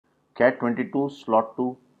CAT 22 Slot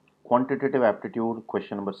 2 Quantitative Aptitude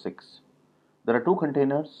question number 6. There are two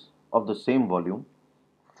containers of the same volume.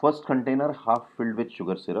 First container half filled with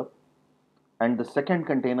sugar syrup and the second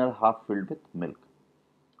container half filled with milk.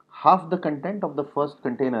 Half the content of the first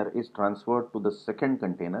container is transferred to the second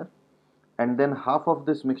container and then half of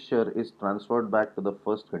this mixture is transferred back to the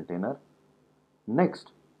first container.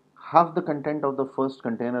 Next, half the content of the first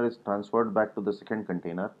container is transferred back to the second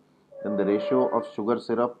container. Then the ratio of sugar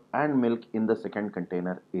syrup and milk in the second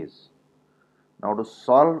container is. Now to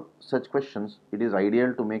solve such questions, it is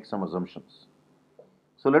ideal to make some assumptions.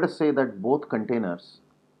 So let us say that both containers,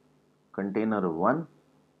 container 1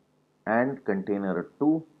 and container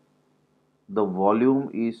 2, the volume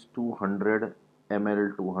is 200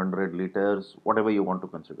 ml, 200 liters, whatever you want to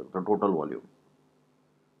consider, the total volume.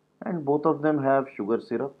 And both of them have sugar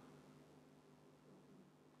syrup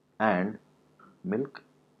and milk,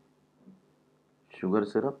 sugar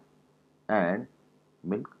syrup and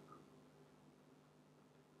milk.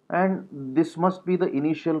 And this must be the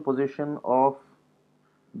initial position of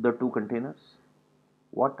the two containers.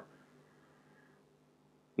 What?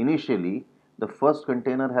 Initially, the first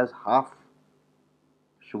container has half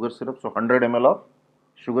sugar syrup, so 100 ml of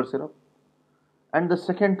sugar syrup. And the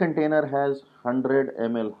second container has 100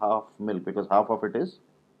 ml half milk, because half of it is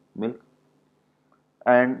milk.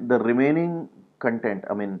 And the remaining content,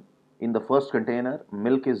 in the first container,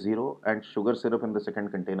 milk is 0 and sugar syrup in the second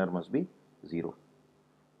container must be 0.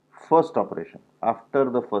 First operation. After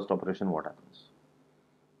the first operation, what happens?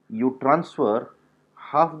 You transfer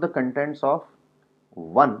half the contents of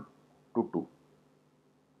 1 to 2.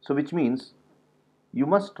 So which means you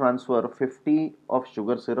must transfer 50 of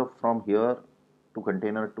sugar syrup from here to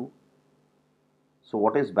container 2. So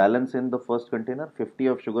what is balance in the first container? 50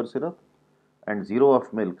 of sugar syrup and 0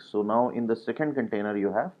 of milk. So now in the second container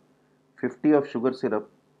you have 50 of sugar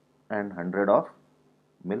syrup and 100 of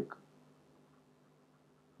milk.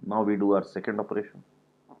 Now we do our second operation.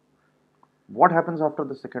 What happens after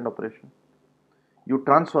the second operation? You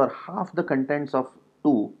transfer half the contents of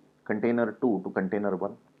container 2 to container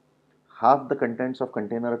 1. Half the contents of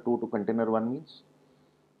container 2 to container 1 means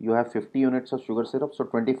you have 50 units of sugar syrup, so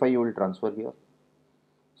 25 you will transfer here.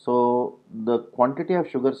 So the quantity of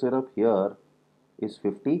sugar syrup here is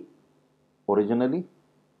 50 originally,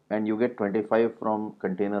 and you get 25 from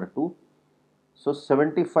container 2. So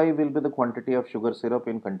 75 will be the quantity of sugar syrup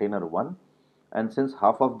in container 1, and since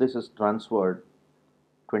half of this is transferred,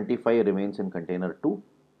 25 remains in container 2.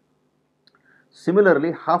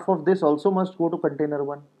 Similarly, half of this also must go to container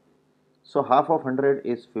 1. So half of 100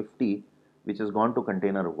 is 50, which has gone to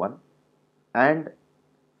container 1, and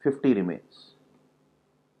 50 remains.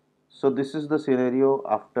 So this is the scenario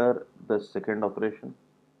after the second operation.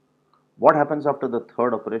 What happens after the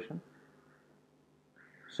third operation?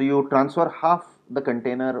 So you transfer half the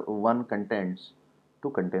container 1 contents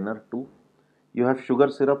to container 2. You have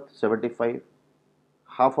sugar syrup 75,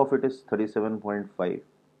 half of it is 37.5,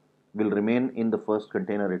 will remain in the first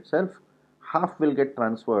container itself, half will get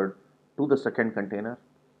transferred to the second container.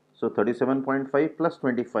 So 37.5 plus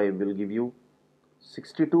 25 will give you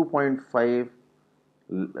 62.5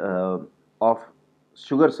 of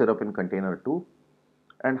sugar syrup in container 2,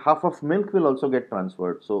 and half of milk will also get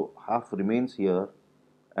transferred. So half remains here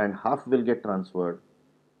and half will get transferred,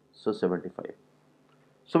 so 75.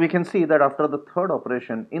 So we can see that after the third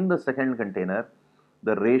operation in the second container,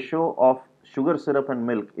 the ratio of sugar syrup and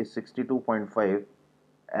milk is 62.5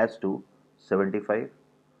 as to 75.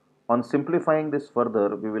 On simplifying this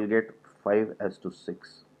further, we will get 5 as to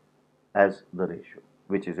 6 as the ratio,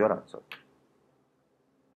 which is your answer.